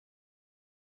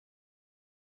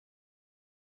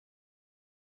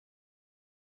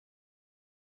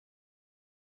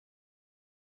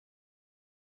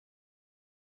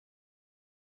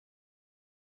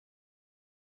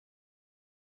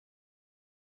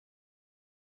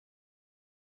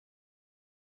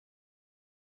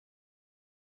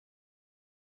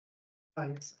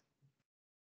Yes.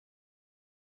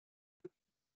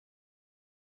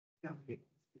 Yeah.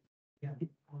 Yeah.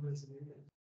 Always.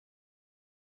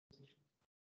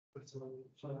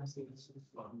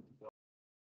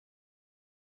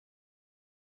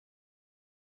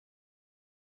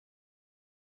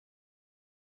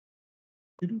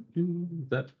 Is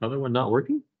that other one not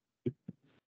working?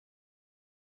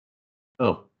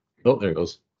 Oh, there it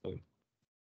goes.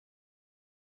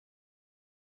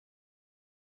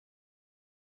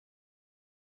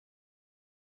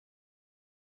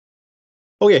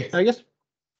 Okay, I guess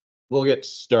we'll get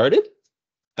started.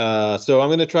 So I'm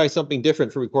going to try something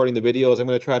different for recording the videos. I'm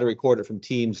going to try to record it from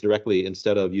Teams directly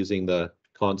instead of using the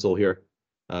console here.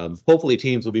 Hopefully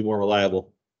Teams will be more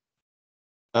reliable.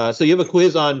 So you have a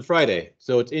quiz on Friday.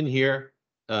 So it's in here,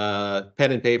 pen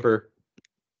and paper.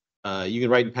 You can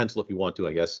write in pencil if you want to,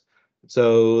 I guess.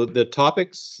 So the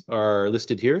topics are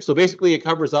listed here. So basically it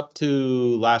covers up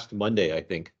to last Monday, I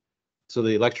think. So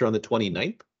the lecture on the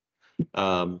 29th.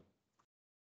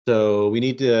 So we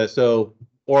need to,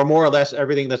 or more or less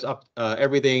everything that's up,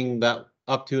 everything that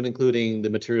up to and including the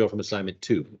material from assignment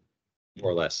 2,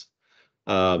 more or less.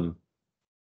 The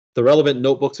relevant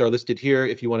notebooks are listed here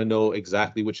if you want to know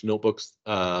exactly which notebooks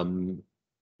that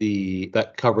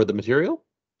cover the material.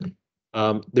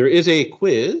 There is a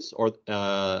quiz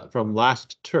from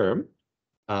last term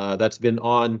that's been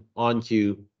on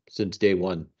queue since day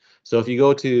 1. So if you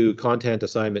go to content,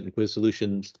 assignment, and quiz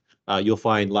solutions, you'll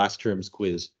find last term's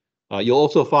quiz. You'll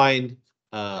also find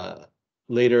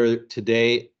later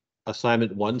today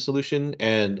assignment 1 solution,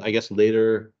 and I guess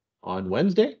later on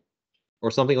Wednesday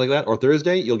or something like that, or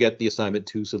Thursday, you'll get the assignment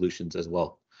 2 solutions as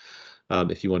well,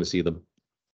 if you want to see them.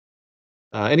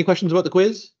 Any questions about the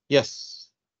quiz? Yes.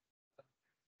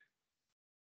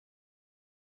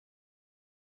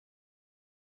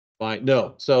 Fine.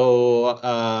 No. So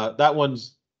that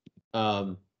one's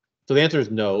so the answer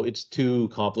is no. It's too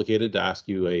complicated to ask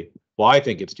you well, I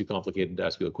think it's too complicated to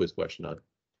ask you a quiz question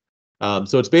on.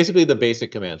 So it's basically the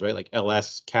basic commands, right? Like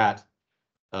ls, cat,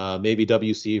 maybe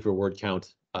wc for word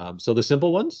count. So the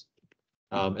simple ones.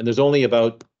 And there's only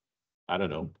about, I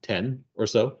don't know, 10 or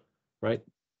so, right?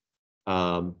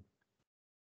 So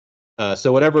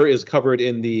whatever is covered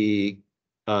in the,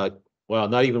 well,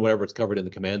 not even whatever it's covered in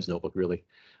the commands notebook, really.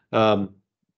 So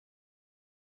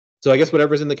I guess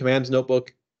whatever's in the commands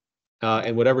notebook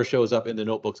and whatever shows up in the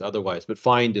notebooks otherwise, but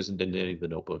find isn't in any of the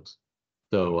notebooks.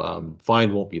 So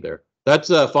find won't be there. That's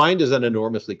find is an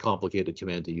enormously complicated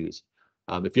command to use.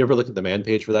 If you ever look at the man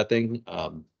page for that thing,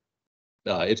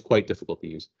 it's quite difficult to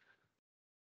use.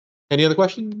 Any other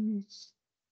questions?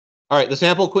 All right, the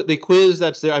sample the quiz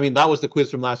that's there, I mean, that was the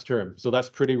quiz from last term. So that's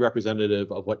pretty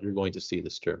representative of what you're going to see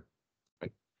this term.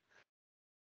 Right?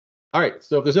 All right,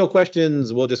 so if there's no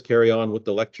questions, we'll just carry on with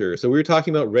the lecture. So we were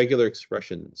talking about regular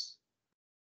expressions.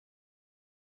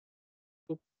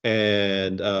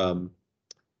 And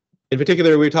in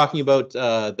particular, we were talking about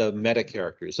the meta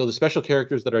characters. So the special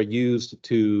characters that are used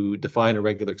to define a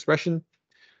regular expression.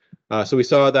 So we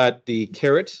saw that the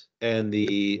caret and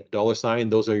the $sign,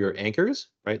 those are your anchors,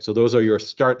 right? So those are your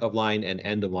start of line and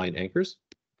end of line anchors.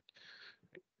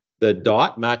 The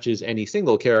dot matches any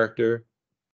single character.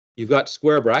 You've got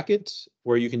square brackets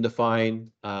where you can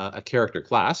define a character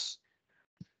class.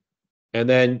 And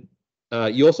then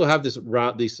you also have this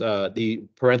the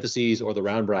parentheses or the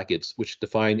round brackets, which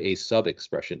define a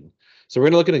sub-expression. So we're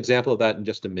going to look at an example of that in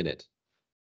just a minute.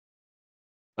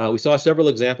 We saw several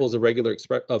examples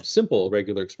of simple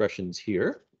regular expressions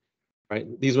here.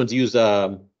 Right, these ones use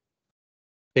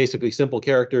basically simple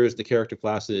characters, the character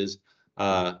classes,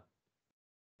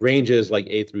 ranges like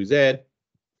A through Z,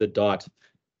 the dot,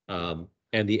 and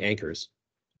the anchors.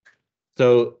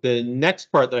 So the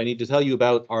next part that I need to tell you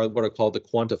about are what are called the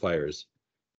quantifiers.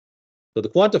 So the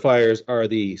quantifiers are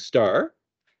the star,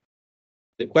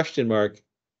 the question mark,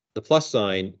 the plus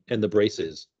sign, and the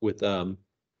braces with an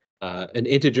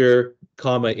integer,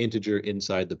 comma, integer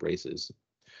inside the braces.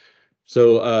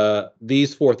 So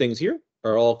these 4 things here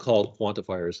are all called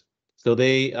quantifiers. So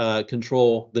they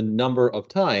control the number of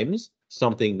times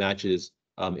something matches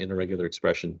in a regular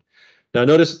expression. Now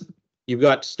notice you've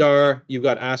got star, you've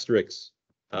got asterisk,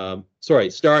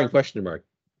 star and question mark,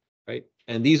 right?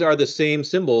 And these are the same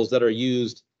symbols that are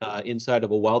used inside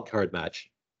of a wildcard match.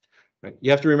 Right?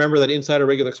 You have to remember that inside a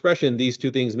regular expression, these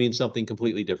 2 things mean something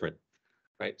completely different.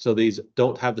 Right, so these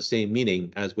don't have the same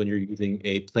meaning as when you're using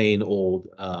a plain old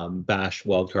bash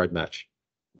wildcard match.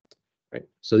 Right,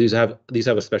 so these have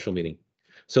a special meaning.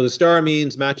 So the star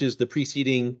means matches the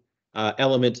preceding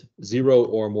element 0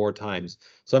 or more times.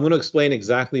 So I'm going to explain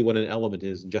exactly what an element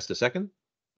is in just a second.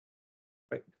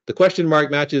 Right, the question mark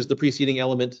matches the preceding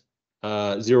element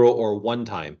 0 or 1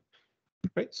 time.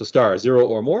 Right? So star 0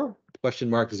 or more, question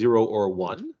mark 0 or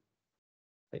 1.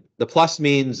 Right? The plus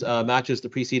means matches the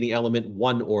preceding element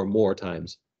 1 or more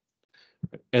times.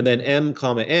 And then m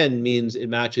comma n means it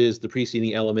matches the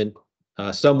preceding element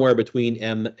somewhere between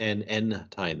m and n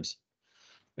times.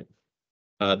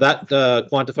 That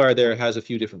quantifier there has a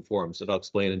few different forms that I'll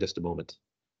explain in just a moment.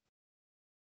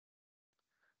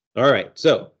 All right,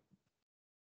 so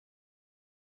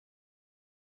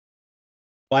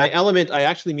by element, I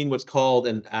actually mean what's called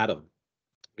an atom.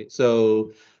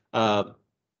 So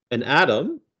an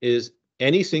atom is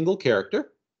any single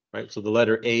character, right? So the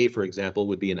letter A, for example,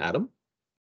 would be an atom.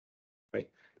 Right?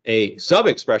 A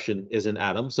sub-expression is an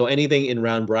atom. So anything in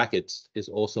round brackets is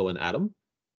also an atom.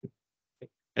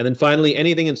 And then finally,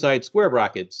 anything inside square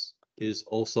brackets is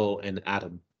also an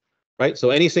atom, right? So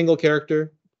any single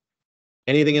character,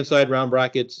 anything inside round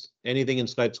brackets, anything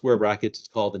inside square brackets is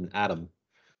called an atom.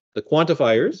 The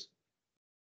quantifiers,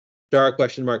 star,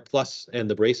 question mark, plus, and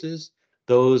the braces,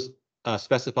 those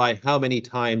specify how many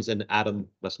times an atom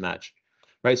must match,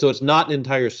 right? So it's not an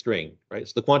entire string, right?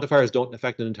 So the quantifiers don't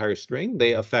affect an entire string.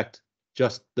 They affect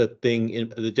just the thing,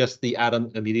 just the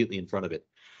atom immediately in front of it.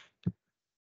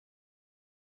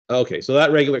 Okay, so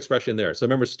that regular expression there. So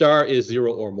remember, star is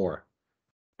 0 or more,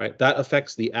 right? That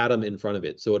affects the atom in front of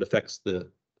it. So it affects the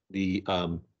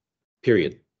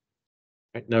period.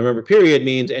 Right? Now remember, period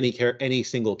means any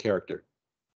single character,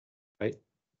 right?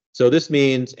 So this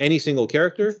means any single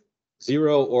character,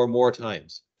 0 or more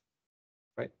times,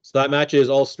 right? So that matches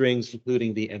all strings,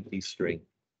 including the empty string,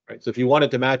 right? So if you wanted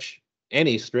to match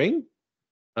any string,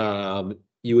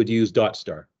 you would use dot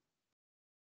star.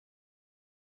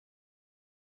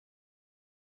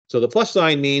 So the plus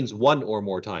sign means 1 or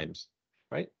more times,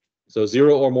 right? So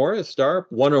 0 or more is star,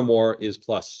 1 or more is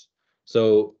plus.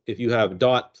 So if you have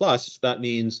dot plus, that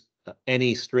means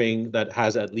any string that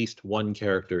has at least one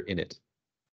character in it.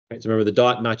 Right? So remember, the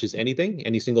dot matches anything,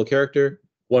 any single character,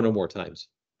 1 or more times.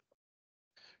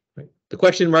 Right? The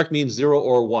question mark means 0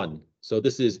 or 1. So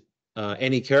this is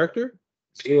any character,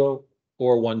 0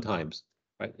 or 1 times.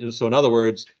 Right? So in other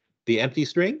words, the empty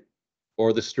string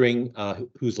or the string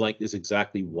whose length is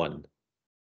exactly 1.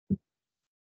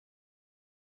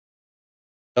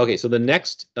 Okay, so the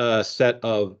next set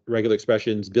of regular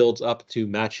expressions builds up to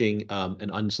matching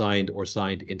an unsigned or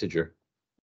signed integer.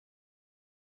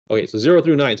 Okay, so 0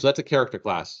 through 9, so that's a character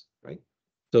class, right?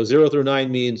 So 0 through 9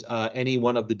 means any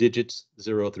one of the digits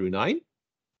 0 through 9,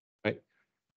 right?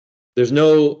 There's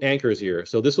no anchors here,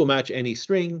 so this will match any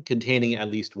string containing at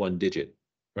least one digit,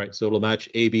 right? So it'll match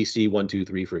ABC 1, 2,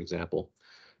 3, for example,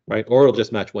 right? Or it'll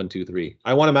just match 1, 2, 3.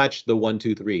 I want to match the 1,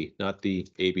 2, 3, not the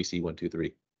ABC 1, 2,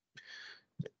 3.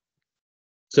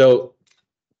 So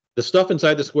the stuff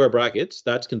inside the square brackets,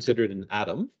 that's considered an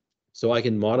atom. So I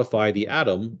can modify the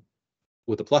atom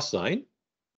with a plus sign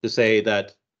to say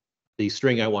that the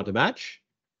string I want to match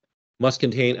must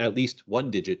contain at least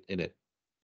one digit in it.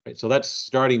 Right? So that's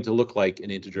starting to look like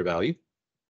an integer value.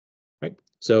 Right?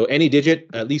 So any digit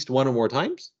at least 1 or more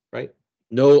times, right?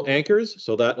 No anchors,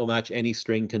 so that will match any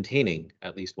string containing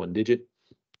at least one digit.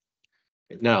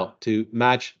 Now, to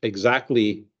match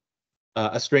exactly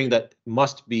a string that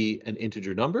must be an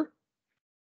integer number,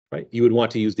 right? You would want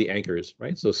to use the anchors,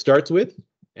 right? So starts with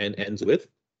and ends with.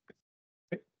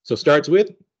 Right? So starts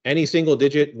with any single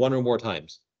digit 1 or more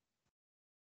times.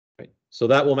 Right? So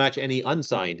that will match any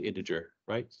unsigned integer,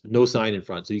 right? No sign in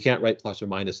front. So you can't write plus or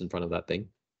minus in front of that thing.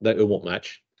 That it won't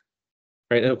match.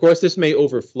 Right? And of course, this may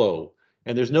overflow.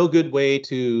 And there's no good way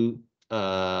to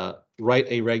write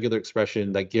a regular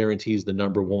expression that guarantees the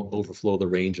number won't overflow the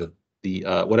range of the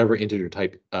whatever integer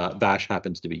type bash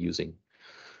happens to be using.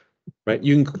 Right?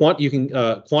 You can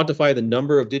quantify the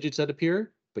number of digits that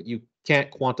appear, but you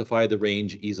can't quantify the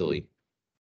range easily.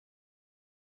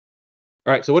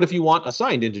 All right, so what if you want a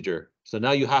signed integer? So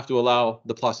now you have to allow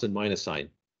the plus and minus sign.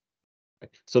 Right?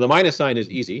 So the minus sign is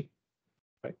easy.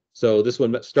 Right? So this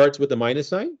one starts with the minus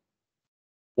sign,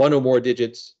 1 or more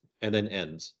digits, and then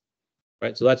ends.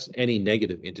 Right? So that's any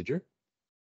negative integer.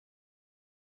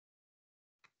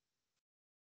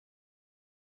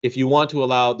 If you want to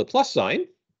allow the plus sign,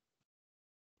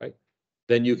 right,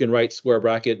 then you can write square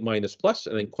bracket minus plus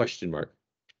and then question mark.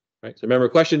 Right? So remember,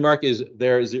 question mark is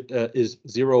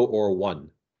 0 or 1.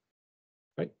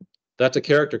 Right? That's a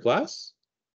character class.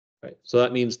 Right? So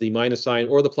that means the minus sign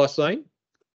or the plus sign,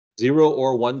 0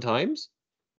 or 1 times,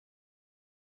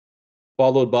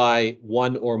 followed by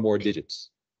 1 or more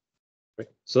digits. Right?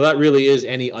 So that really is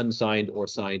any unsigned or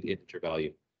signed integer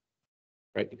value.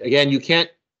 Right? Again, you can't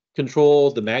control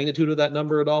the magnitude of that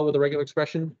number at all with a regular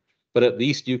expression, but at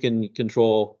least you can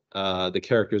control the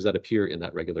characters that appear in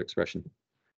that regular expression.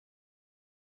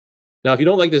 Now, if you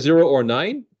don't like the 0 or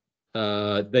 9,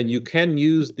 then you can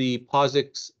use the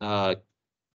POSIX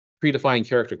predefined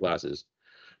character classes,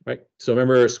 right? So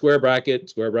remember square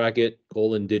bracket,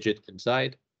 colon, digit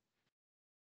inside.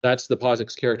 That's the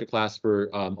POSIX character class for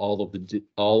all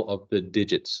of the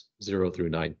digits 0 through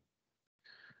 9,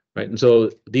 right? And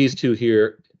so these two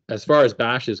here, as far as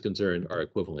Bash is concerned, are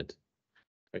equivalent.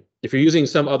 Right? If you're using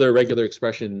some other regular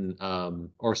expression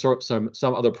or some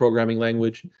other programming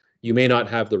language, you may not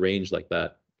have the range like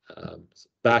that.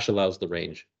 Bash allows the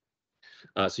range,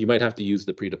 so you might have to use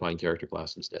the predefined character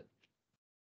class instead.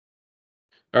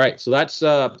 All right, so that's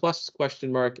plus,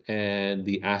 question mark, and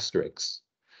the asterisk.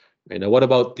 Right, now, what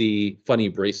about the funny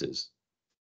braces?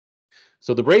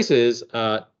 So the braces,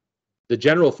 the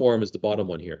general form is the bottom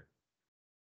one here,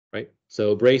 right?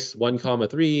 So brace 1,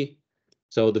 3.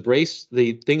 So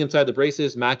the thing inside the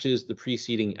braces matches the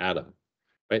preceding atom,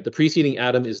 right? The preceding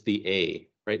atom is the A,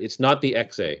 right? It's not the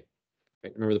XA.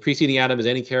 Right? Remember, the preceding atom is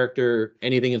any character,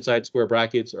 anything inside square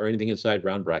brackets or anything inside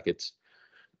round brackets,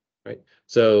 right?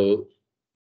 So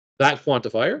that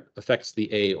quantifier affects the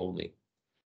A only.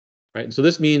 Right, and so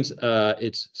this means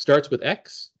it starts with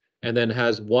X and then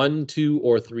has 1, 2,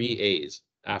 or 3 A's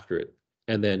after it,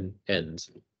 and then ends.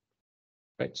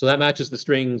 Right, so that matches the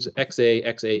strings XA,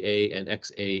 XAA, and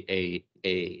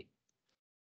XAAA.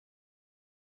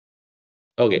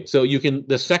 Okay, so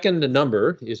the second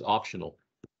number is optional.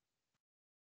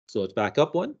 So let's back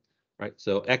up one. Right,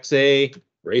 so XA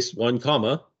brace 1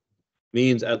 comma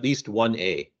means at least 1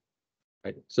 A.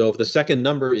 Right, so if the second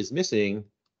number is missing,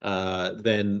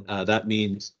 then that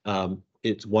means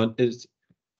it's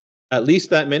at least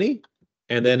that many,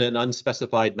 and then an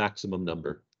unspecified maximum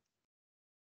number.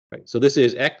 Right. So this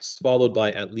is X followed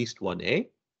by at least 1A.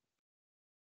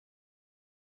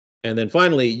 And then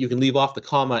finally, you can leave off the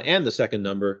comma and the second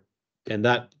number, and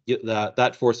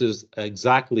that forces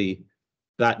exactly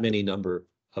that many number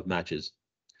of matches.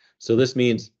 So this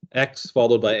means X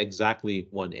followed by exactly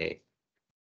 1A.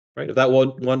 Right? If that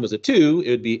one was a 2, it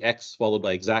would be X followed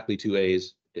by exactly 2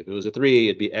 A's. If it was a 3,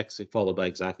 it'd be X followed by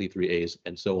exactly 3 A's,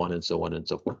 and so on and so on and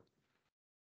so forth.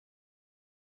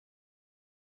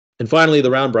 And finally, the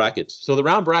round brackets. So the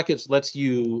round brackets lets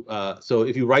you, so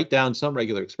if you write down some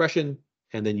regular expression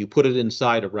and then you put it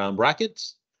inside of round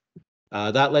brackets,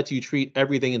 that lets you treat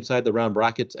everything inside the round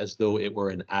brackets as though it were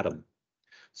an atom.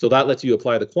 So that lets you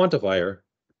apply the quantifier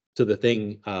to the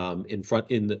thing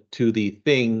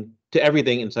to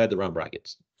everything inside the round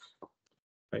brackets.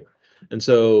 Right. And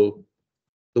so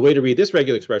the way to read this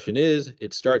regular expression is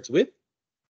it starts with,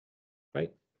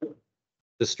 right,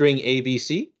 the string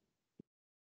ABC.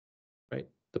 Right.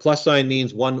 The plus sign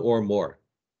means 1 or more.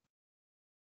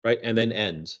 Right, and then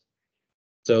ends.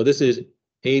 So this is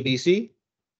ABC,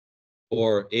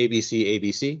 or ABC,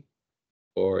 ABC,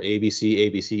 or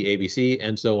ABC, ABC, ABC,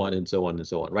 and so on and so on and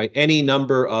so on. Right, any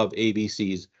number of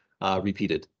ABCs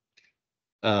repeated,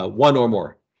 1 or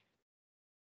more.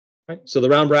 Right, so the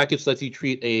round brackets lets you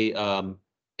treat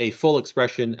a full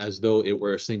expression as though it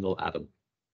were a single atom.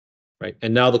 Right,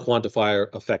 and now the quantifier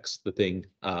affects the thing,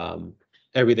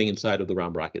 everything inside of the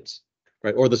round brackets,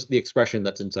 right, or the expression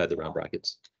that's inside the round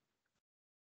brackets.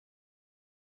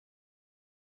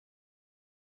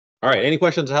 All right, any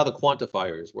questions on how the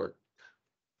quantifiers work?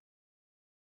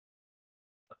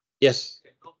 Yes.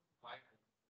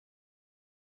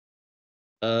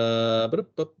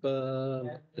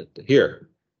 Here,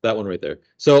 that one right there.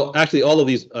 So actually, all of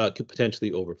these could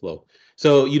potentially overflow.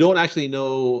 So you don't actually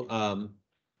know.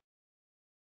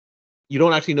 You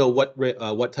don't actually know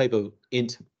what type of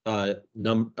int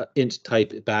int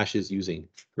type Bash is using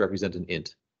to represent an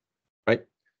int, right?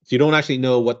 So you don't actually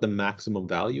know what the maximum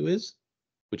value is,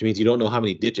 which means you don't know how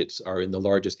many digits are in the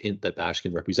largest int that Bash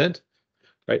can represent,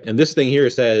 right? And this thing here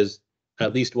says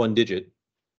at least 1 digit,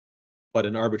 but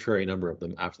an arbitrary number of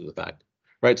them after the fact,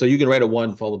 right? So you can write a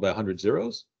 1 followed by 100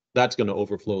 zeros. That's going to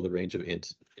overflow the range of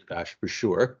int in Bash for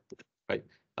sure, right?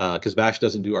 Because Bash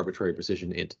doesn't do arbitrary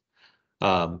precision int.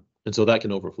 And so that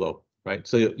can overflow, right?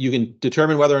 So you can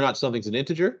determine whether or not something's an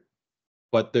integer,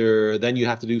 but then you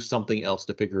have to do something else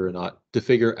to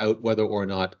figure out whether or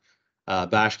not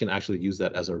Bash can actually use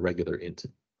that as a regular int.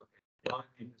 Yeah.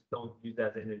 You just don't use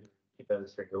that as an integer, keep that as a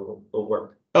string, it'll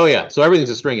work. Oh yeah, so everything's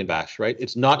a string in Bash, right?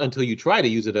 It's not until you try to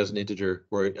use it as an integer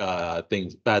where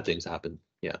bad things happen.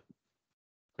 Yeah,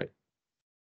 right.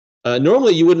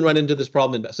 Normally you wouldn't run into this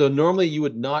problem. So normally you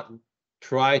would not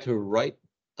try to write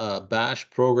a Bash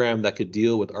program that could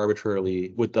deal with large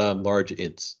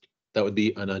ints. That would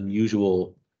be an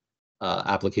unusual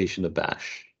application of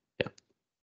Bash. Yeah.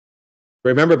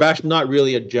 Remember, Bash is not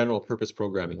really a general purpose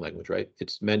programming language, right?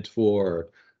 It's meant for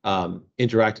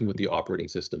interacting with the operating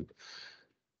system.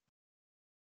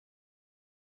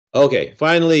 Okay,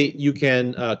 finally, you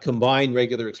can combine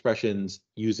regular expressions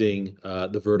using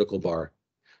the vertical bar.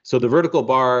 So the vertical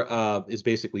bar is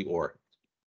basically OR.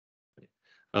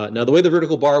 Now, the way the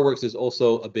vertical bar works is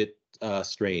also a bit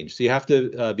strange. So you have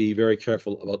to be very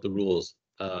careful about the rules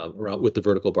around with the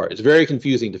vertical bar. It's very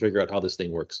confusing to figure out how this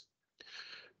thing works,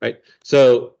 right?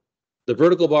 So the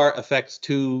vertical bar affects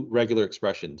two regular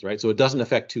expressions, right? So it doesn't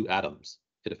affect two atoms.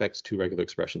 It affects two regular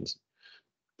expressions.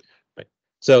 Right.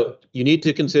 So you need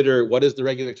to consider what is the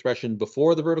regular expression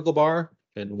before the vertical bar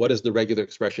and what is the regular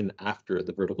expression after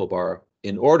the vertical bar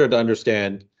in order to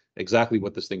understand exactly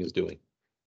what this thing is doing.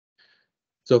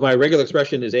 So if my regular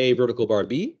expression is A vertical bar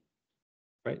B,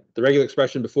 right? The regular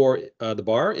expression before the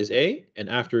bar is A and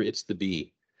after it's the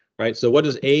B, right? So what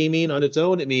does A mean on its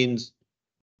own? It means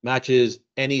matches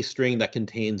any string that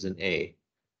contains an A,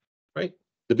 right?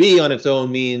 The B on its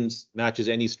own means matches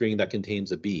any string that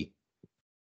contains a B,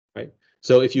 right?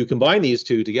 So if you combine these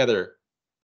two together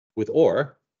with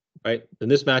OR, right, then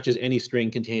this matches any string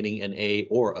containing an A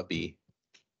or a B,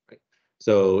 right?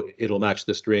 So it'll match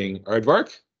the string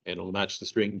aardvark, and it'll match the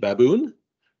string baboon,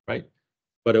 right?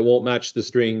 But it won't match the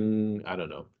string, I don't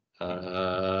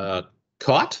know,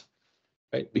 caught,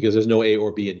 right? Because there's no A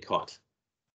or B in caught.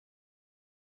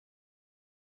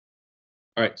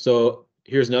 All right, so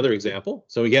here's another example.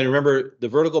 So again, remember the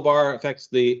vertical bar affects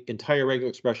the entire regular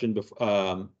expression,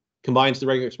 combines the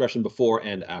regular expression before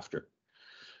and after,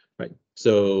 right?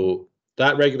 So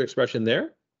that regular expression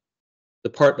there, the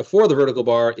part before the vertical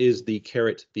bar is the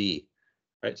caret B,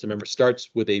 right? So remember, starts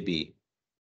with a B.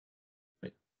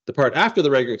 Right? The part after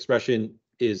the regular expression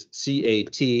is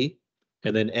CAT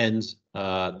and then ends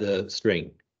the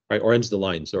string, right? Or ends the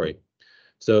line, sorry.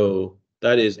 So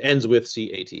that is ends with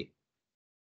CAT.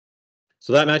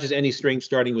 So that matches any string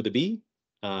starting with a B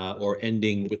or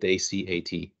ending with a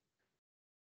CAT.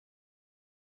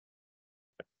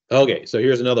 Okay, so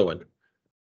here's another one.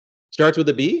 Starts with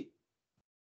a B,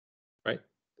 right?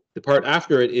 The part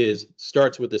after it is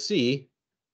starts with a C,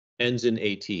 ends in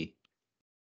AT,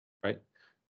 right?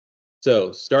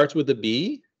 So starts with a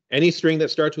B, any string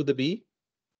that starts with a B,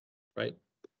 right?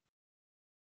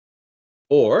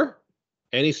 Or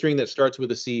any string that starts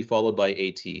with a C followed by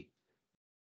AT,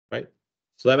 right?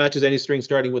 So that matches any string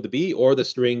starting with a B or the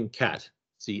string cat,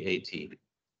 CAT.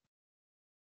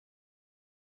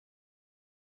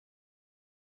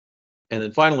 And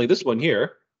then finally, this one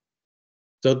here.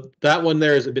 So that one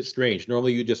there is a bit strange.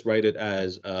 Normally, you just write it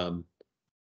as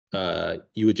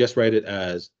you would just write it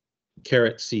as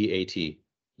caret CAT.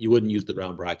 You wouldn't use the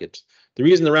round brackets. The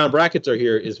reason the round brackets are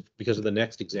here is because of the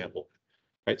next example,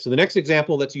 right? So the next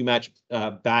example lets you match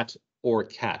bat or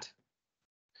cat,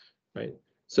 right?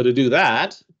 So to do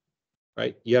that,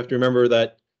 right, you have to remember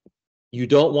that you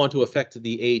don't want to affect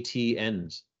the AT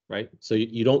ends, right? So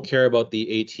you don't care about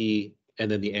the AT and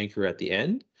then the anchor at the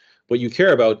end. What you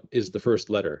care about is the first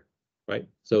letter, right?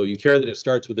 So you care that it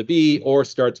starts with a B or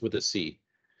starts with a C,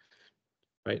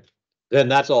 right? Then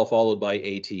that's all followed by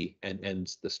AT and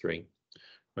ends the string,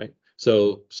 right?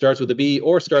 So starts with a B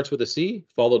or starts with a C,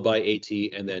 followed by AT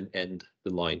and then end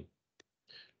the line,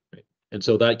 right? And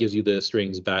so that gives you the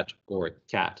strings bat or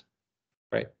cat,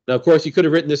 right? Now, of course, you could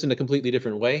have written this in a completely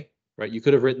different way, right? You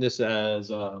could have written this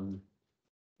as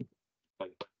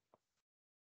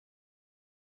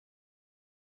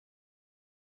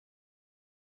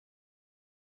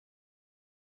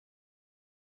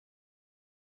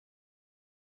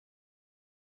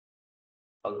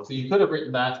so you could have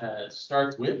written that as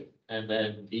starts with and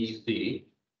then BC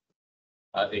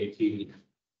AT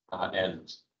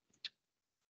ends.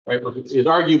 Right, it's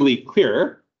arguably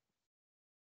clearer,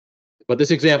 but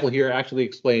this example here actually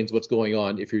explains what's going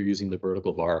on if you're using the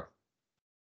vertical bar.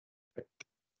 So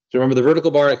remember, the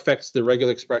vertical bar affects the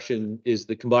regular expression is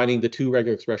the combining the two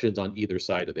regular expressions on either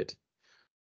side of it.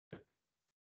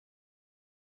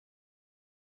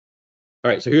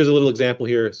 All right, so here's a little example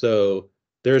here. So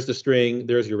there's the string,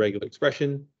 there's your regular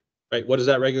expression, right? What does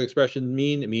that regular expression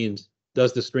mean? It means,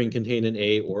 does the string contain an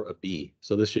A or a B?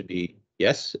 So this should be,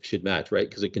 yes, it should match, right?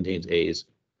 Because it contains A's.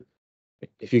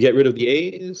 If you get rid of the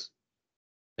A's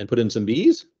and put in some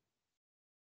B's,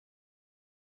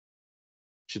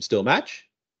 should still match,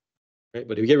 right?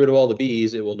 But if you get rid of all the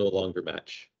B's, it will no longer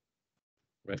match,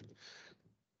 right?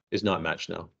 Is not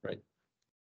matched now, right?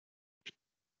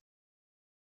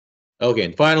 Okay,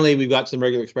 and finally, we've got some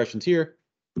regular expressions here.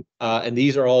 And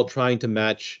these are all trying to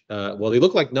match, well, they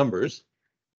look like numbers.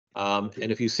 And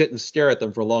if you sit and stare at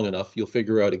them for long enough, you'll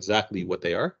figure out exactly what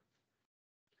they are.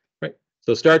 Right.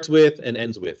 So starts with and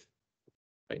ends with,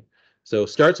 right? So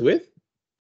starts with,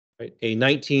 right, a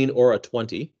 19 or a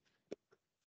 20,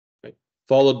 right?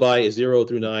 Followed by a 0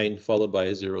 through 9, followed by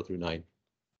a 0 through 9,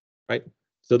 right?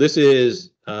 So this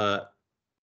is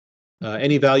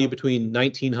any value between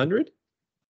 1900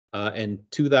 and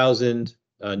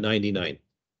 2099,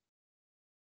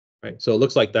 right? So it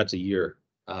looks like that's a year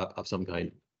of some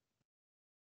kind.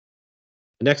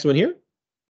 The next one here.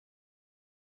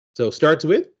 So starts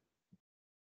with,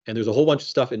 and there's a whole bunch of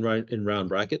stuff in round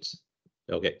brackets.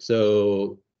 Okay,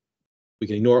 so we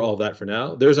can ignore all of that for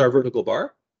now. There's our vertical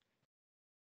bar,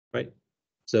 right?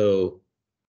 So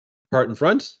part in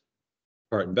front,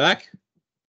 part in back,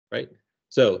 right?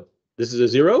 So this is a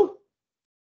 0,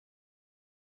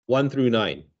 1 through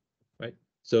 9, right?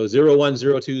 So 0, 1,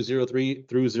 0, 2, 0, 3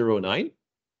 through 0, 9,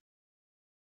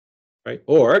 right?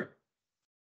 Or,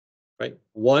 right,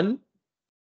 1,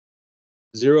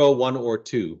 0, 1, or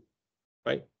 2,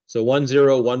 right? So 1,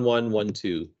 0, 1, 1, 1,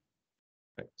 2.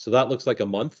 Right? So that looks like a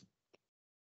month.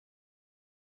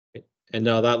 Okay. And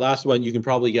now that last one you can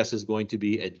probably guess is going to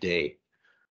be a day,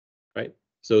 right?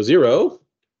 So 0,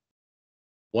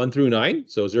 1 through 9.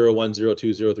 So 0, 1, 0,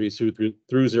 2, 0, 3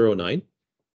 through 0, 9.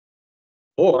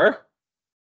 Or,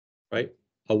 right,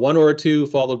 a 1 or a 2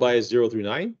 followed by a 0 through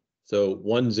 9. So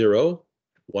 1, 0,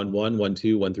 1, 1, 1,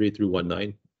 2, 1, 3 through 1,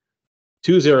 9.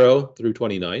 2, 0 through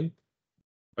 29,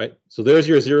 right? So there's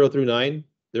your 0 through 9.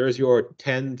 There's your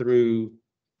 10 through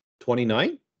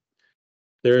 29.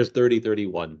 There's 30,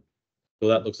 31. So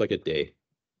that looks like a day.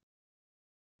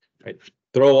 Right?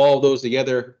 Throw all those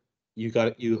together,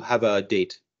 you have a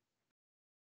date.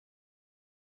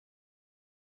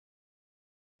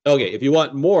 Okay, if you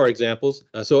want more examples,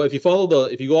 so if you go all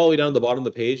the way down to the bottom of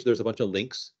the page, there's a bunch of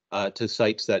links to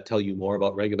sites that tell you more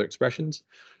about regular expressions,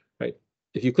 right?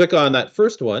 If you click on that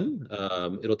first one,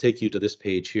 it'll take you to this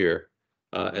page here.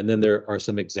 And then there are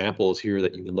some examples here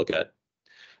that you can look at.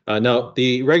 Now,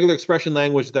 the regular expression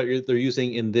language that they're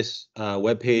using in this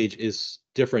web page is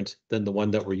different than the one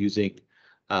that we're using,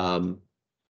 or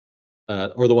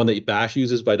the one that Bash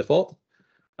uses by default.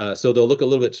 So they'll look a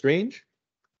little bit strange,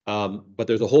 but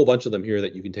there's a whole bunch of them here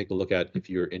that you can take a look at if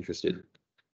you're interested,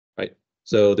 right?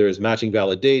 So there's matching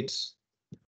valid dates.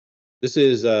 This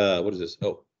is, what is this?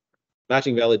 Oh,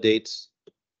 matching valid dates,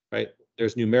 right?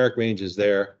 There's numeric ranges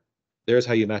there. There's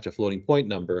how you match a floating point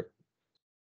number.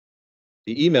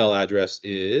 The email address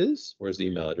is, where's the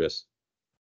email address?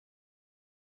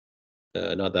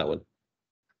 Not that one.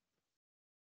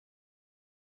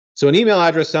 So an email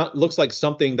address looks like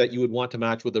something that you would want to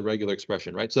match with a regular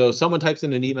expression, right? So someone types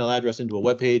in an email address into a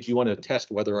web page, you want to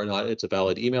test whether or not it's a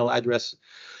valid email address,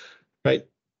 right?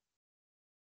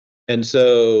 And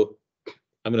so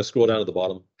I'm going to scroll down to the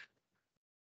bottom.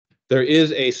 There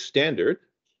is a standard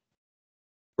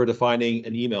for defining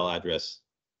an email address,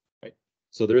 right?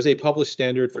 So there is a published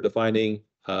standard for defining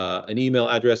an email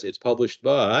address. It's published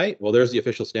by, well, there's the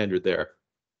official standard there.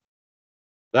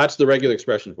 That's the regular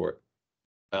expression for it.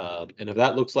 And if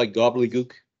that looks like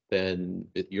gobbledygook, then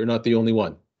you're not the only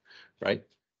one, right?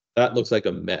 That looks like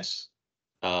a mess.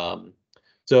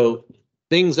 So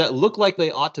things that look like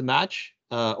they ought to match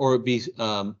or be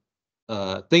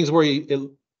things where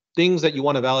things that you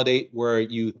want to validate where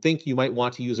you think you might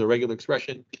want to use a regular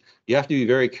expression, you have to be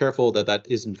very careful that that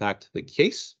is in fact the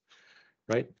case,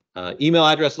 right? Email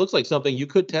address looks like something you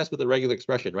could test with a regular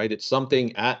expression, right? It's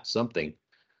something at something.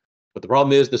 But the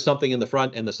problem is the something in the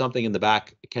front and the something in the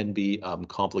back can be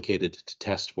complicated to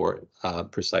test for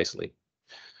precisely.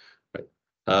 Right.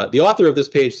 The author of this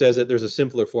page says that there's a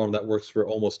simpler form that works for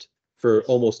almost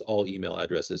all email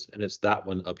addresses, and it's that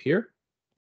one up here.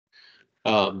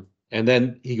 And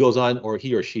then he goes on, or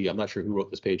he or she, I'm not sure who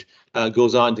wrote this page,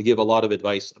 goes on to give a lot of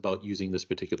advice about using this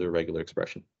particular regular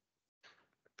expression.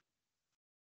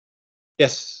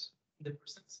 Yes.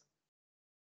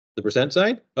 The percent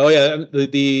sign? Oh yeah,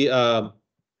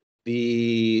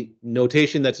 the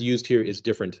notation that's used here is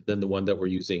different than the one that we're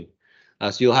using.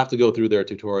 So you'll have to go through their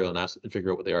tutorial and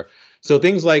figure out what they are. So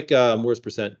things like where's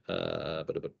percent?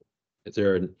 Is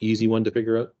there an easy one to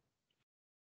figure out?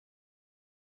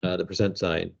 The percent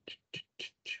sign.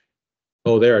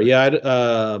 Oh, there.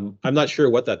 Yeah, I'm not sure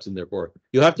what that's in there for.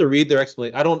 You'll have to read their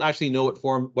explanation. I don't actually know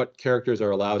what characters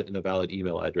are allowed in a valid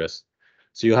email address.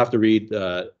 So you'll have to read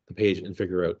the page and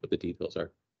figure out what the details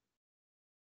are.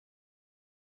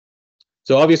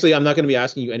 So obviously, I'm not going to be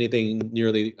asking you anything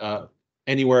nearly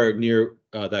anywhere near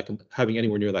having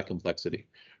anywhere near that complexity,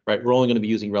 right? We're only going to be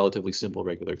using relatively simple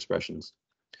regular expressions.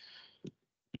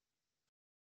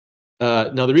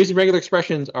 Now, the reason regular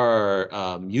expressions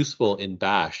are useful in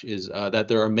Bash is that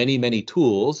there are many, many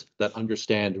tools that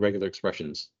understand regular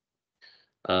expressions.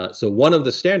 So one of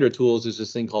the standard tools is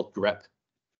this thing called grep.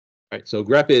 Right, so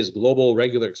grep is Global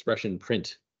Regular Expression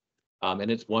Print.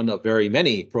 And it's one of very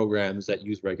many programs that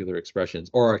use regular expressions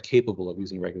or are capable of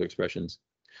using regular expressions.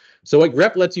 So what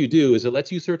grep lets you do is it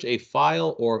lets you search a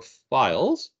file or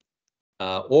files,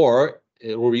 or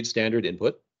it will read standard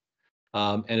input,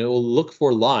 and it will look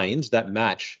for lines that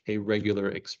match a regular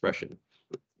expression.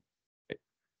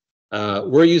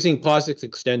 We're using POSIX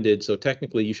extended, so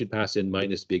technically you should pass in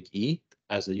 -big E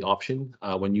as the option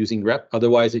when using grep.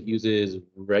 Otherwise, it uses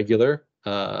regular,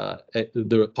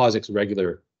 the POSIX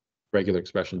regular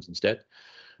expressions instead,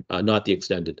 not the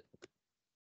extended.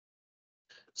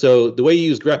 So the way you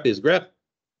use grep is grep.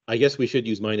 I guess we should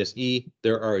use -E.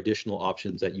 There are additional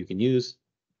options that you can use.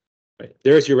 Right,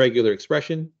 there's your regular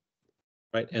expression,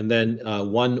 right, and then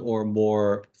one or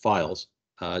more files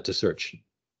to search.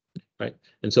 Right,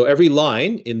 and so every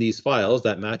line in these files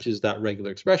that matches that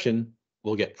regular expression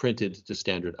will get printed to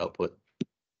standard output.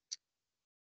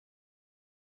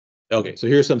 Okay, so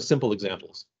here's some simple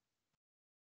examples.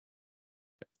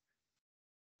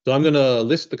 So I'm going to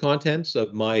list the contents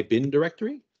of my bin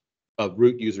directory, of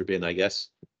root user bin, I guess.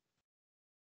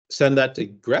 Send that to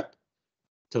grep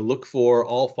to look for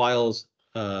all files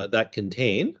that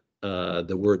contain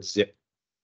the word zip.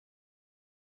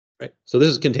 Right, so this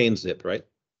is contains zip, right?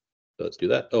 So let's do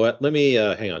that. Oh, let me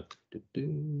hang on.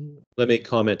 Let me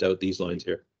comment out these lines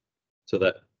here so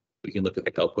that we can look at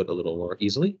the output a little more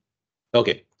easily.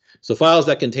 Okay, so files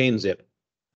that contain zip,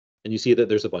 and you see that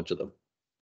there's a bunch of them.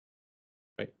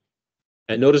 Right,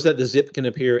 and notice that the zip can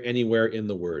appear anywhere in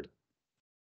the word.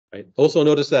 Right. Also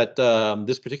notice that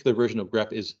this particular version of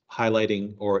grep is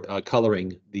highlighting or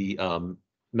coloring the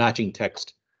matching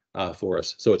text for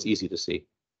us, so it's easy to see.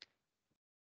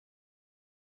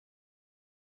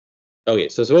 Okay,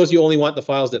 so suppose you only want the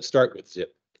files that start with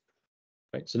zip.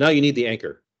 Right, so now you need the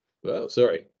anchor. Oh,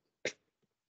 sorry.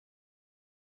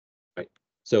 Right,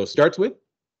 so starts with,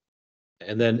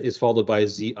 and then is followed by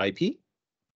zip. Right,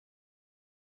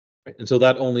 and so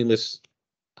that only lists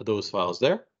those files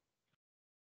there.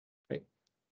 Right.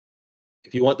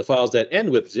 If you want the files that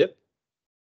end with zip,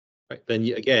 right, then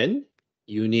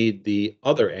you need the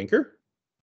other anchor,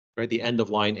 right, the end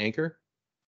of line anchor.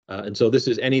 And so this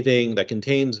is anything that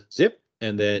contains zip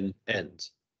and then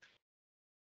ends.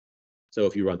 So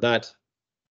if you run that,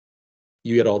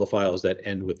 you get all the files that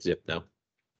end with zip now.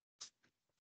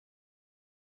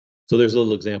 So there's a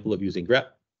little example of using grep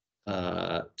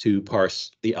to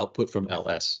parse the output from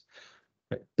ls.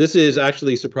 Right. This is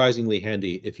actually surprisingly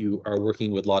handy if you are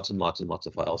working with lots and lots and lots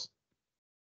of files.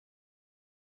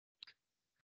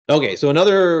 Okay, so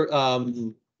another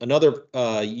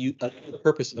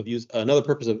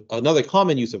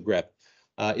common use of grep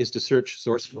is to search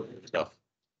source code stuff.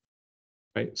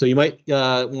 Right, so you might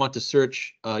want to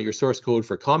search your source code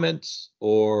for comments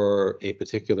or a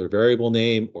particular variable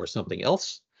name or something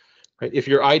else. Right, if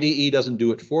your IDE doesn't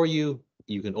do it for you,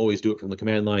 you can always do it from the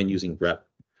command line using grep.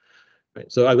 Right,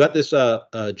 so I've got this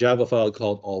Java file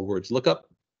called all words lookup.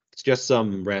 It's just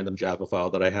some random Java file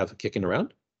that I have kicking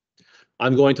around.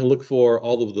 I'm going to look for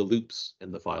all of the loops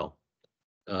in the file,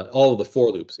 all of the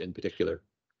for loops in particular.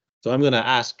 So I'm going to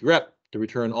ask grep to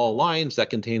return all lines that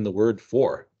contain the word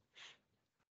for.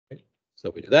 Okay. So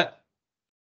if we do that,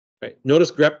 right?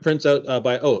 Notice grep prints out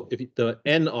the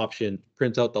n option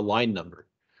prints out the line number,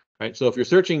 right? So if you're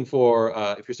searching for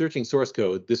if you're searching source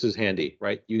code, this is handy,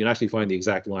 right? You can actually find the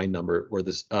exact line number where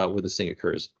this thing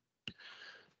occurs.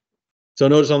 So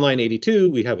notice on line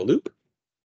 82 we have a loop,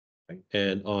 right?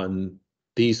 And on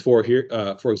these four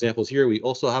examples here, we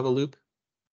also have a loop,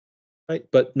 right?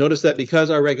 But notice that because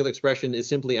our regular expression is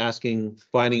simply asking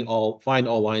find all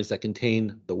lines that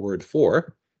contain the word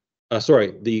for,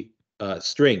 the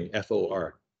string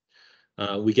FOR,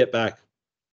 we get back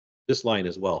this line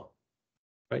as well,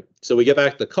 right? So we get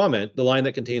back the comment, the line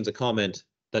that contains a comment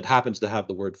that happens to have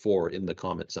the word for in the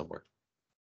comment somewhere.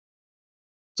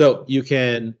 So you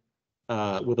can,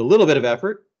 with a little bit of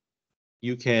effort,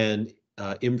 you can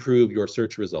improve your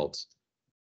search results,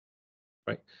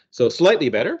 right? So slightly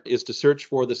better is to search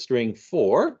for the string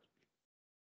for,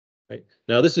 right?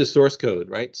 Now this is source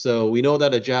code, right? So we know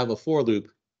that a Java for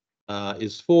loop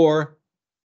is for,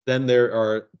 then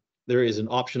there is an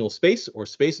optional space or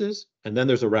spaces, and then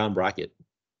there's a round bracket,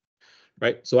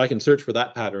 right? So I can search for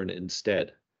that pattern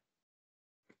instead.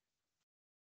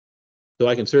 So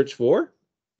I can search for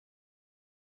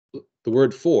the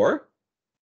word for,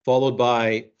 followed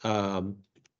by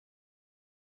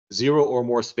 0 or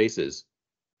more spaces.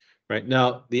 Right,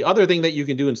 now, the other thing that you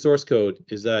can do in source code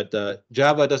is that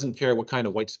Java doesn't care what kind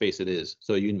of white space it is.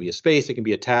 So you can be a space, it can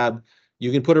be a tab.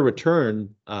 you can put a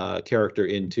return character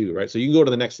in too, right? So you can go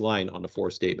to the next line on the for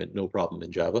statement, no problem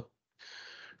in Java,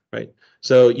 right?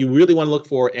 So you really want to look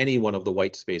for any one of the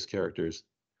white space characters.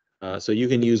 So you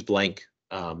can use blank,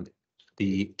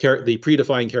 the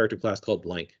predefined character class called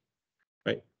blank,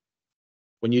 right?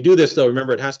 When you do this, though,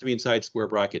 remember it has to be inside square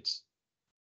brackets.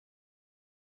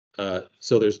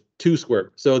 So there's two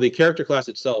square. So the character class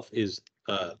itself is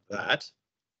that,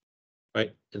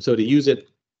 right? And so to use it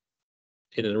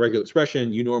in a regular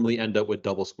expression, you normally end up with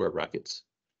double square brackets.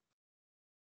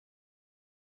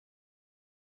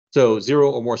 So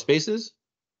 0 or more spaces,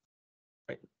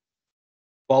 right?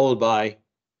 Followed by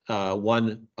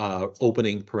one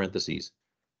opening parentheses.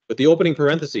 But the opening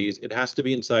parentheses, it has to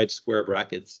be inside square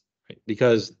brackets, right?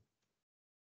 Because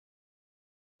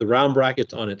the round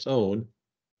brackets on its own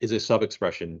is a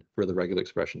sub-expression for the regular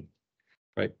expression,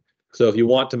 right? So if you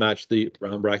want to match the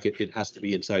round bracket, it has to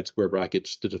be inside square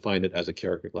brackets to define it as a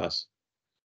character class,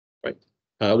 right?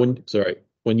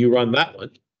 When you run that one,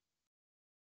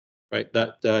 right,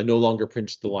 that no longer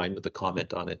prints the line with the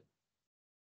comment on it.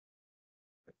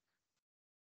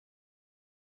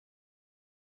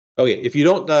 Okay, if you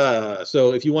don't,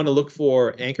 so if you want to look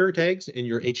for anchor tags in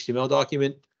your HTML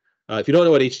document, if you don't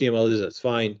know what HTML is, that's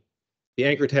fine. The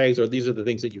anchor tags these are the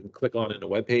things that you can click on in a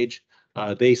web page.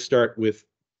 They start with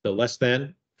the less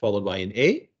than, followed by an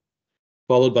A,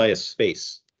 followed by a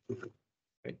space.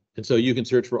 Right? And so you can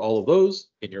search for all of those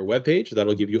in your web page.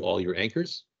 That'll give you all your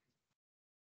anchors.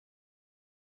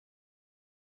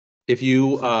 If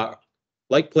you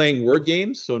like playing word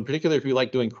games, so in particular, if you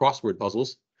like doing crossword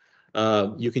puzzles,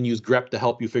 you can use grep to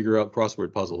help you figure out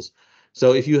crossword puzzles.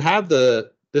 So if you have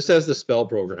this says the spell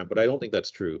program, but I don't think that's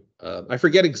true. I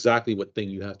forget exactly what thing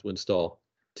you have to install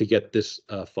to get this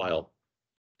file.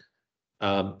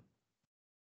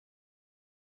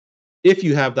 If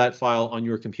you have that file on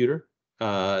your computer,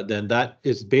 then that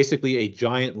is basically a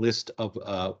giant list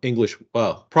of English,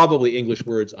 well, probably English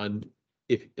words on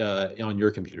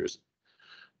your computers,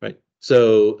 right?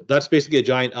 So that's basically a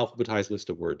giant alphabetized list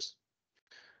of words.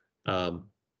 So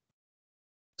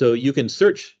you can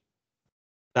search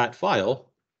that file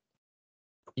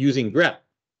using grep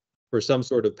for some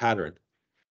sort of pattern,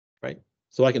 right?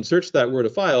 So I can search that word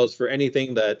of files for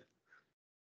anything that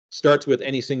starts with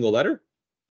any single letter,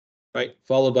 right?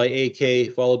 Followed by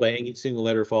AK, followed by any single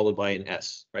letter, followed by an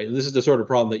S, right? And this is the sort of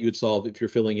problem that you would solve if you're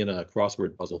filling in a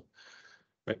crossword puzzle,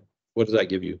 right? What does that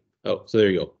give you? Oh, so there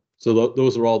you go. So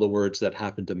those are all the words that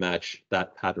happen to match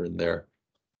that pattern there,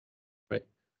 right?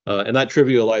 And that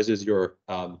trivializes your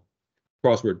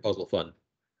crossword puzzle fun.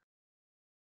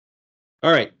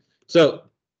 All right, so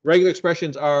regular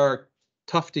expressions are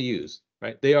tough to use,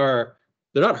 right? They're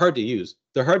not hard to use.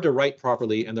 They're hard to write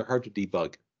properly and they're hard to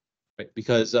debug, right?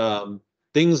 Because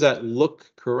things that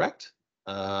look correct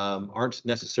aren't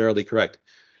necessarily correct.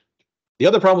 The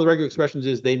other problem with regular expressions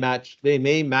is they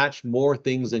may match more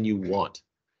things than you want,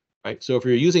 right? So if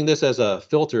you're using this as a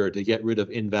filter to get rid of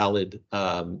invalid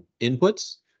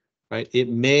inputs, right, it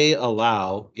may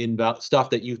allow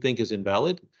stuff that you think is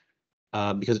invalid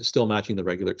because it's still matching the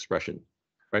regular expression,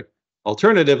 right?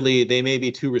 Alternatively, they may be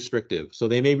too restrictive. So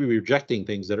they may be rejecting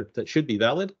things that should be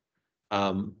valid,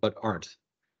 but aren't,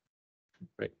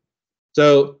 right?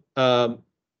 So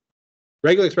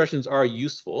regular expressions are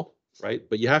useful, right?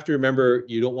 But you have to remember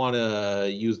you don't want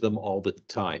to use them all the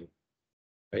time,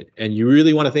 right? And you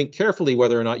really want to think carefully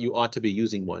whether or not you ought to be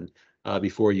using one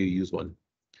before you use one,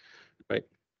 right?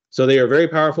 So they are very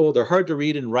powerful. They're hard to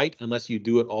read and write unless you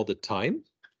do it all the time.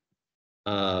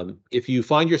 If you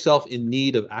find yourself in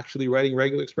need of actually writing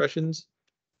regular expressions,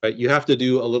 right, you have to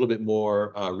do a little bit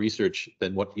more research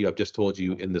than what you have just told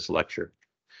you in this lecture,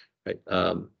 right?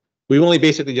 We've only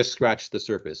basically just scratched the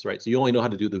surface, right? So you only know how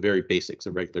to do the very basics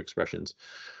of regular expressions.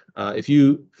 If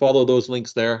you follow those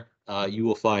links there, you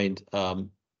will find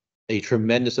a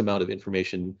tremendous amount of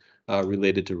information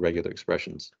related to regular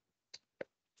expressions.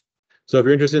 So if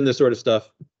you're interested in this sort of stuff,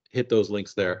 hit those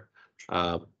links there.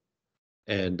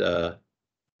 And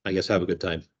I guess have a good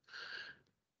time.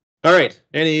 All right,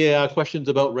 any questions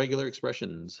about regular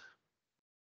expressions?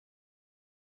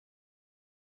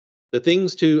 The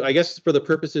things to, I guess for the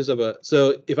purposes of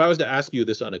so if I was to ask you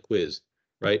this on a quiz,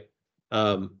 right?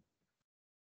 At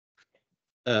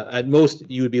most,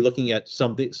 you would be looking at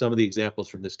some of the examples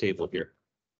from this table here,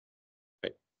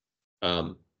 right?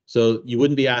 So you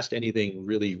wouldn't be asked anything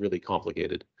really, really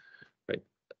complicated, right?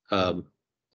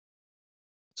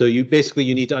 So you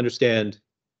need to understand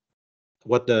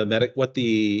what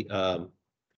the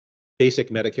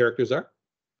basic meta characters are,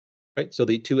 right? So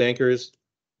the two anchors,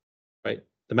 right?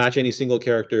 To match any single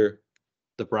character,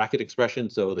 the bracket expression,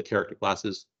 so the character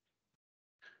classes,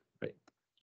 right?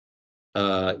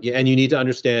 Yeah, and you need to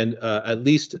understand at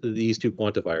least these two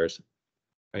quantifiers,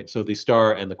 right? So the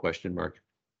star and the question mark.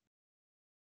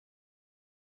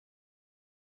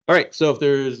 All right, so if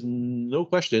there's no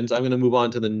questions, I'm going to move on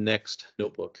to the next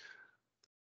notebook.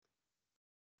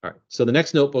 All right, so the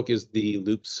next notebook is the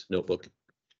loops notebook.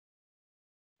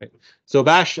 Right. So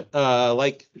Bash,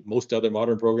 like most other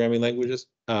modern programming languages,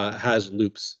 has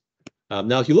loops.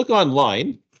 Now, if you look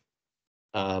online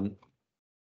and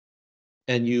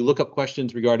you look up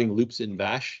questions regarding loops in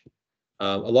Bash,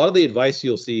 a lot of the advice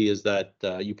you'll see is that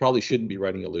you probably shouldn't be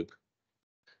writing a loop.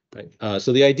 Right.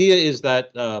 So the idea is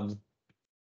that the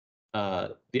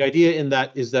idea in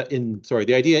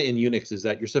Unix is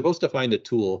that you're supposed to find a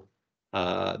tool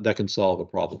that can solve a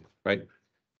problem, right?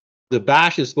 The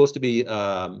Bash is supposed to be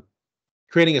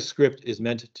creating a script is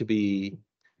meant to be,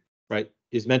 right?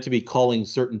 Is meant to be calling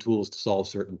certain tools to solve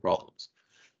certain problems,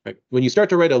 right? When you start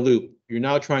to write a loop, you're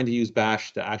now trying to use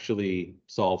Bash to actually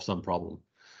solve some problem,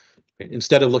 right?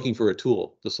 Instead of looking for a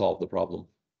tool to solve the problem.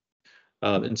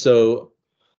 And so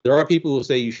there are people who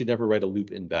say you should never write a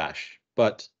loop in Bash,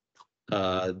 but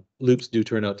loops do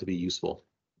turn out to be useful.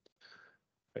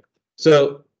 Right.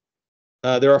 So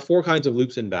there are 4 kinds of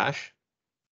loops in Bash.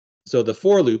 So the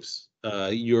for loops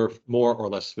you're more or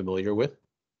less familiar with,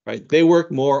 right? They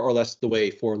work more or less the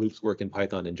way for loops work in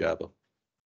Python and Java.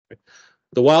 Right?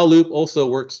 The while loop also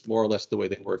works more or less the way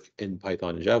they work in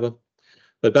Python and Java.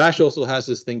 But Bash also has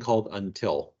this thing called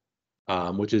until,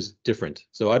 which is different.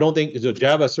 So I don't think, so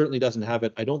Java certainly doesn't have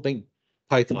it. I don't think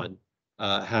Python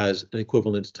has an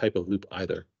equivalent type of loop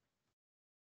either.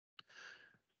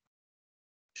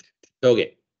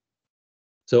 Okay.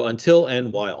 So until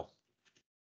and while.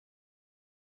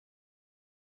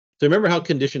 So remember how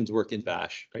conditions work in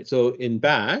Bash, right? So in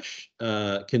Bash,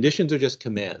 conditions are just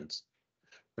commands,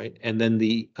 right? And then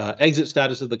the exit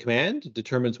status of the command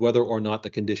determines whether or not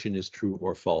the condition is true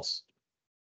or false,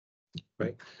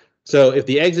 right? So if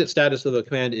the exit status of the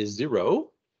command is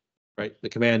 0, right, the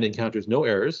command encounters no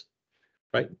errors,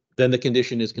 right, then the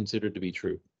condition is considered to be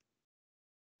true,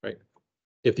 right?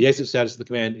 If the exit status of the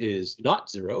command is not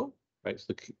 0, right,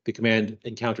 so the command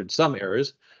encountered some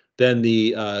errors, then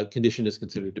the condition is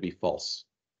considered to be false.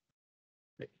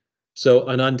 Right? So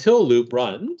an until loop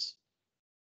runs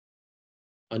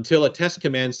until a test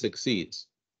command succeeds,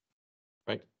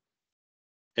 right?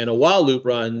 And a while loop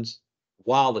runs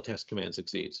while the test command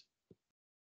succeeds,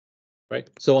 right?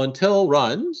 So until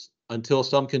runs until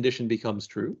some condition becomes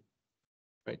true,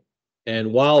 right?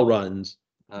 And while runs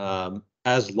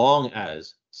as long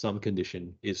as some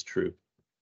condition is true,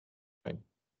 right?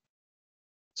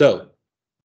 So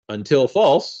until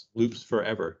false loops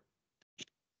forever,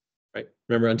 right?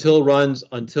 Remember, until runs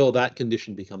until that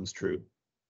condition becomes true,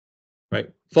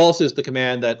 right? False is the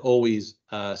command that always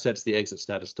sets the exit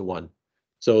status to 1.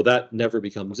 So that never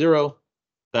becomes 0.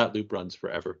 That loop runs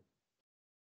forever.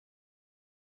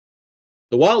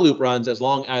 The while loop runs as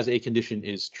long as a condition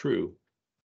is true.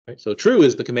 Right? So true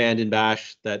is the command in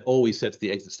Bash that always sets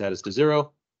the exit status to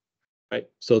 0. Right?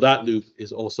 So that loop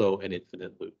is also an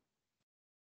infinite loop.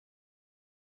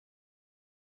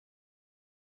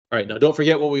 All right, now don't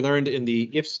forget what we learned in the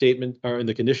if statement or in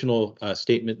the conditional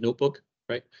statement notebook,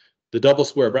 right? The double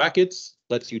square brackets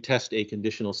lets you test a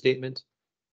conditional statement,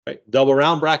 right? Double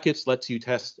round brackets lets you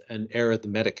test an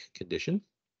arithmetic condition,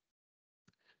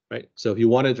 right? So if you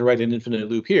wanted to write an infinite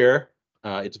loop here,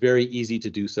 it's very easy to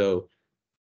do so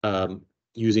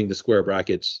using the square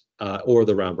brackets or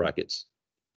the round brackets,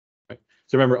 right?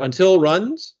 So remember, until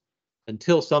runs,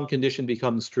 until some condition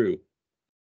becomes true,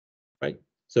 right?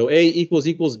 So A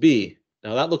equals B.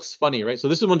 Now that looks funny, right? So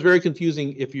this one's very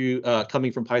confusing if you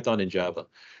coming from Python and Java,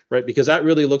 right? Because that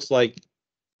really looks like,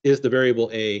 is the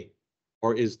variable A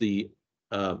or is the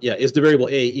is the variable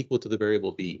A equal to the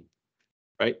variable B,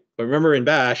 right? But remember in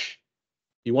Bash,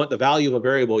 you want the value of a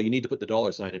variable, you need to put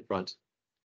the $sign in front.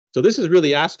 So this is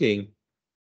really asking,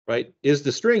 right? Is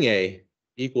the string A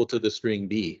equal to the string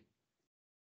B,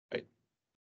 right?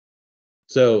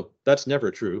 So that's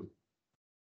never true.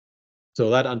 So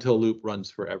that until loop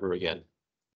runs forever again.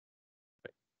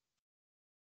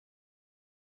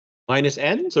 Minus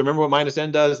n, so remember what minus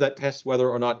n does? That tests whether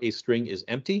or not a string is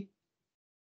empty,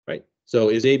 right? So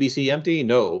is ABC empty?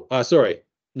 No, sorry,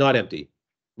 not empty.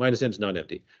 Minus n is not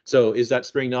empty. So is that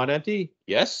string not empty?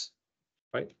 Yes,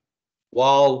 right?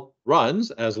 While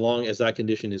runs as long as that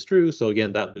condition is true. So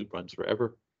again, that loop runs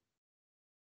forever.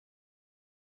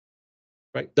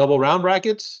 Right, double round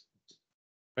brackets,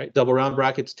 right? Double round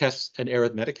brackets tests an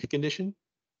arithmetic condition,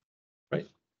 right?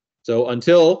 So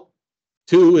until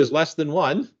 2 is less than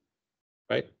 1,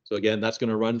 right? So again, that's going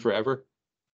to run forever,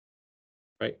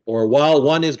 right? Or while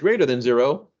 1 is greater than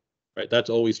 0, right? That's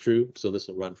always true, so this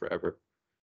will run forever,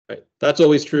 right? That's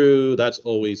always true, that's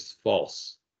always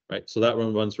false, right? So that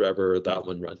one runs forever, that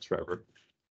one runs forever,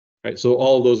 right? So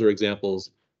all of those are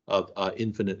examples of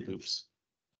infinite loops.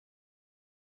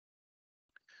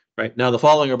 Right, now the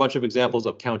following are a bunch of examples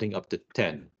of counting up to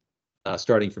 10,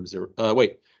 starting from 0.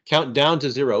 Count down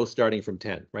to 0 starting from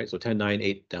 10, right? So 10, 9,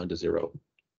 8 down to 0.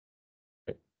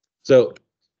 Right. So I'm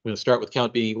going to start with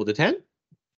count being equal to 10,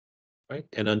 right?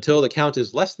 And until the count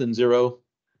is less than 0,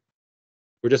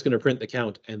 we're just going to print the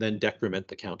count and then decrement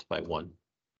the count by 1.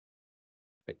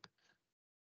 Right.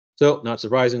 So not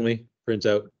surprisingly, prints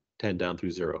out 10 down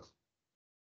through 0.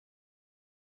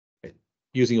 Right.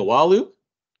 Using a while loop,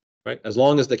 right? As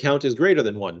long as the count is greater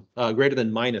than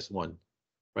 -1,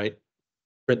 right?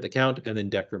 Print the count and then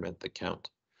decrement the count,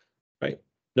 right?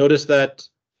 Notice that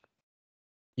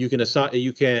you can assign,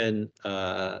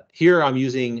 here I'm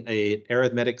using an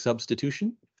arithmetic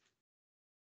substitution,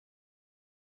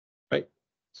 right?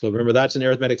 So remember that's an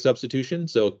arithmetic substitution.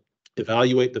 So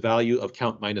evaluate the value of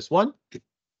count -1,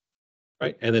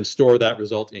 right? And then store that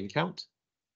result in count.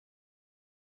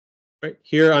 Right,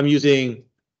 here I'm using,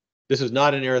 this is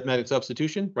not an arithmetic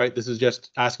substitution, right? This is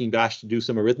just asking Bash to do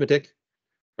some arithmetic,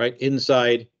 right?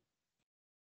 Inside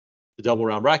the double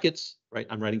round brackets, right?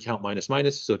 I'm writing count minus,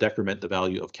 so decrement the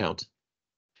value of count.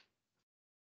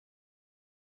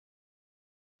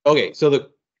 Okay, so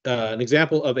an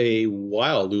example of a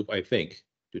while loop, I think.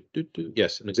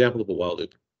 Yes, an example of a while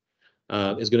loop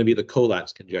is going to be the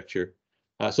Collatz conjecture.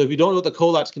 So if you don't know what the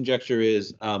Collatz conjecture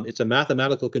is, it's a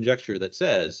mathematical conjecture that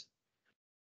says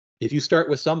if you start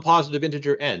with some positive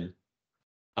integer n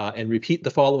and repeat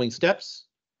the following steps,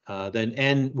 then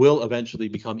n will eventually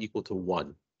become equal to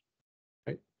 1.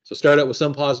 Right? So start out with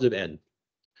some positive n.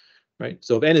 Right?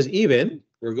 So if n is even,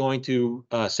 we're going to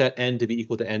set n to be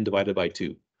equal to n divided by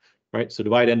 2. Right? So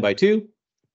divide n by 2,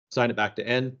 assign it back to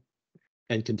n,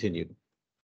 and continue.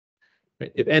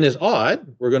 Right? If n is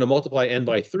odd, we're going to multiply n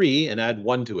by 3 and add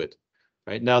 1 to it.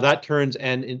 Right? Now that turns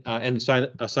n in, and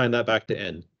assign that back to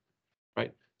n.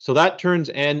 Right? So that turns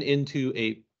n into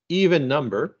a even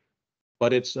number,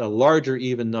 but it's a larger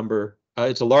even number.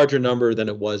 It's a larger number than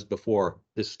it was before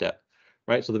this step.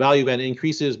 Right? So the value of n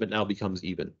increases, but now becomes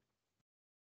even.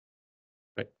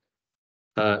 Right?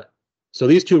 So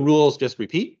these two rules just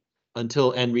repeat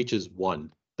until n reaches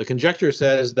 1. The conjecture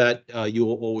says that you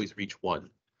will always reach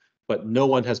 1, but no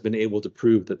one has been able to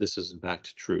prove that this is in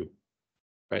fact true.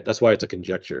 Right? That's why it's a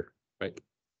conjecture. Right?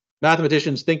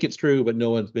 Mathematicians think it's true, but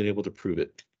no one's been able to prove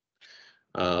it.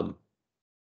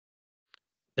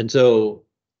 And so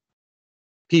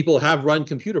people have run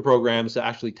computer programs to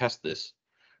actually test this.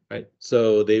 Right?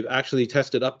 So they've actually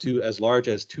tested up to as large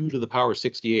as 2 to the power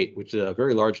 68, which is a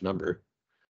very large number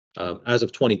as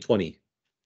of 2020.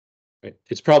 Right?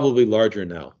 It's probably larger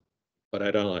now, but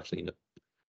I don't actually know.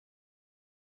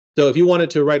 So if you wanted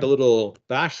to write a little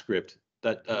bash script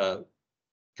that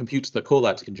computes the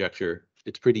Collatz conjecture,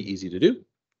 it's pretty easy to do.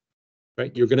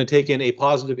 Right? You're going to take in a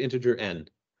positive integer n,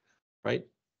 right?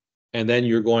 And then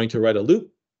you're going to write a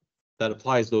loop that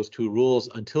applies those two rules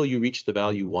until you reach the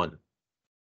value 1.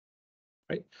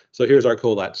 Right? So here's our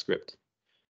Collatz script.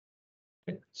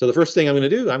 Okay. So the first thing I'm going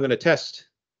to do, I'm going to test,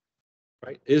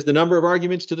 right? Is the number of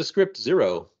arguments to the script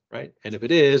 0, right? And if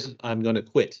it is, I'm going to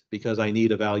quit because I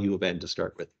need a value of n to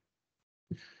start with.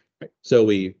 Right? So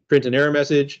we print an error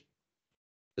message,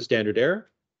 the standard error,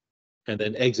 and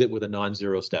then exit with a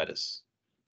non-zero status.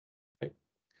 Okay.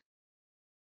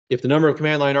 If the number of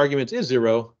command line arguments is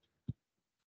 0,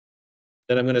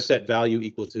 then I'm going to set value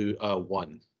equal to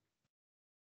 1.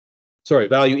 Sorry,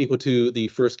 value equal to the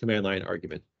first command line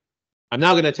argument. I'm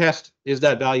now going to test, is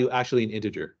that value actually an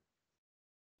integer?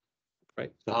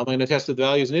 Right. So how am I going to test if the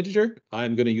value is an integer?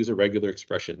 I'm going to use a regular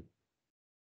expression.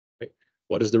 Right.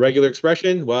 What is the regular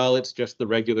expression? Well, it's just the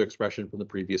regular expression from the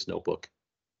previous notebook.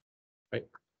 Right.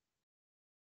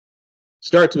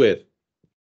 Starts with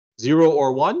 0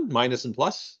 or 1, minus and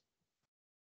plus.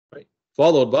 Right.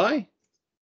 Followed by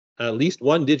at least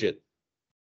 1 digit.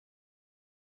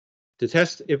 To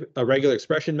test if a regular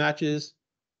expression matches,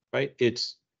 right,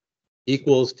 it's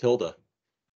equals tilde.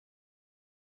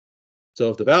 So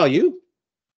if the value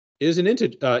is an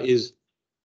integer,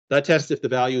 that tests if the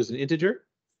value is an integer.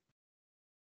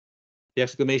 The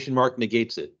exclamation mark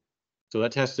negates it. So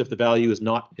that tests if the value is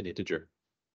not an integer.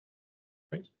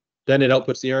 Right? Then it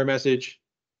outputs the error message,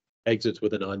 exits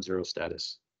with a non-zero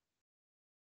status.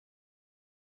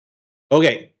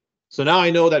 Okay, so now I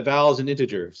know that val is an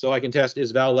integer, so I can test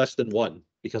is val less than 1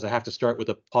 because I have to start with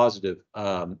a positive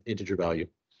integer value.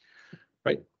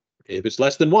 Right? If it's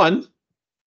less than 1,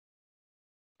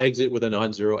 exit with a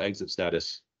non-zero exit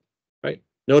status. Right?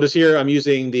 Notice here, I'm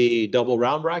using the double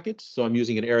round brackets, so I'm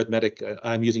using an arithmetic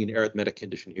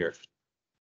condition here.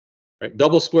 Right,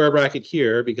 double square bracket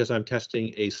here because I'm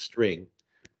testing a string,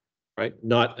 right?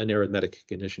 Not an arithmetic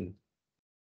condition.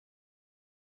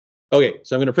 Okay,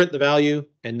 so I'm going to print the value,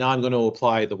 and now I'm going to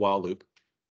apply the while loop.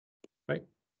 Right,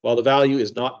 while the value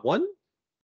is not 1,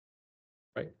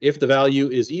 right? If the value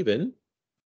is even,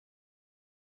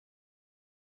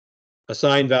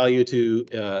 assign value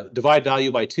to divide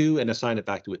value by 2 and assign it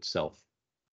back to itself.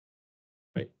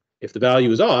 Right, if the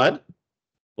value is odd,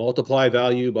 multiply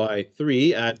value by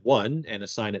 3 at 1 and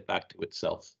assign it back to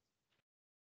itself.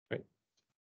 Right.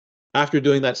 After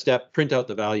doing that step, print out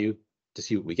the value to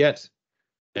see what we get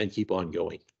and keep on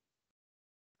going.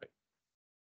 Right.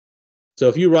 So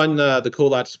if you run the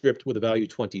Collat script with a value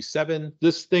 27,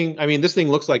 this thing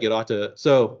looks like it ought to.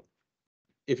 So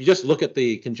if you just look at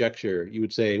the conjecture, you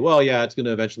would say, well, yeah, it's going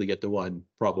to eventually get to 1,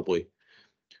 probably.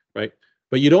 Right.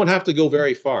 But you don't have to go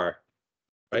very far.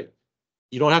 Right.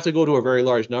 You don't have to go to a very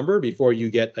large number before you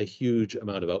get a huge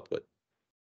amount of output.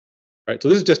 Right, so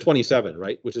this is just 27,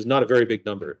 right, which is not a very big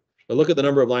number. But look at the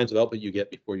number of lines of output you get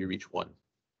before you reach 1.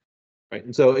 Right,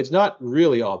 and so it's not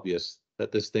really obvious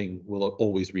that this thing will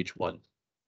always reach 1.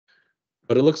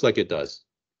 But it looks like it does.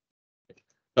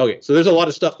 Okay, so there's a lot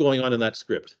of stuff going on in that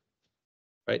script.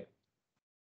 Right,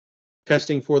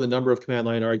 testing for the number of command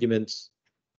line arguments,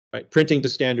 right, printing to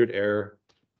standard error,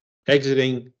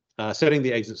 exiting, setting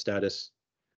the exit status,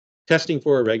 testing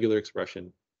for a regular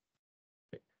expression,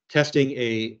 testing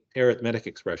a arithmetic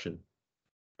expression,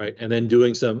 right, and then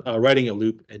doing some writing a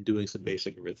loop and doing some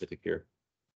basic arithmetic here,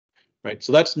 right.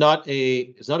 So it's not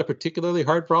a particularly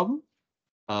hard problem,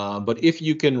 but if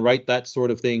you can write that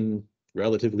sort of thing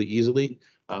relatively easily,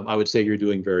 I would say you're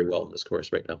doing very well in this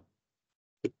course right now.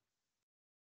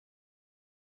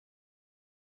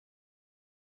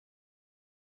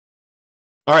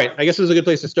 All right, I guess this is a good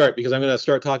place to start because I'm going to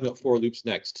start talking about for loops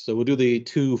next. So we'll do the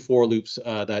 2 for loops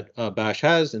that Bash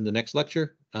has in the next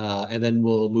lecture, and then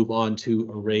we'll move on to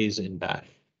arrays in Bash.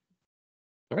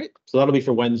 All right, so that'll be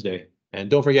for Wednesday. And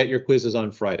don't forget your quiz is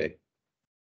on Friday.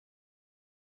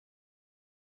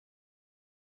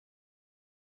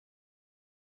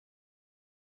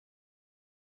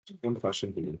 One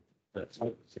question.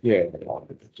 Yeah. How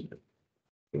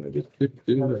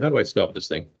do I stop this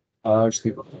thing? Just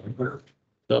keep.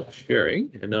 Stop sharing,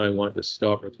 and now I want to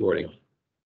stop recording.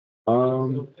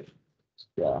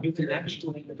 Yeah. You can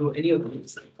actually do any of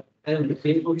these and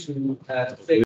be able to say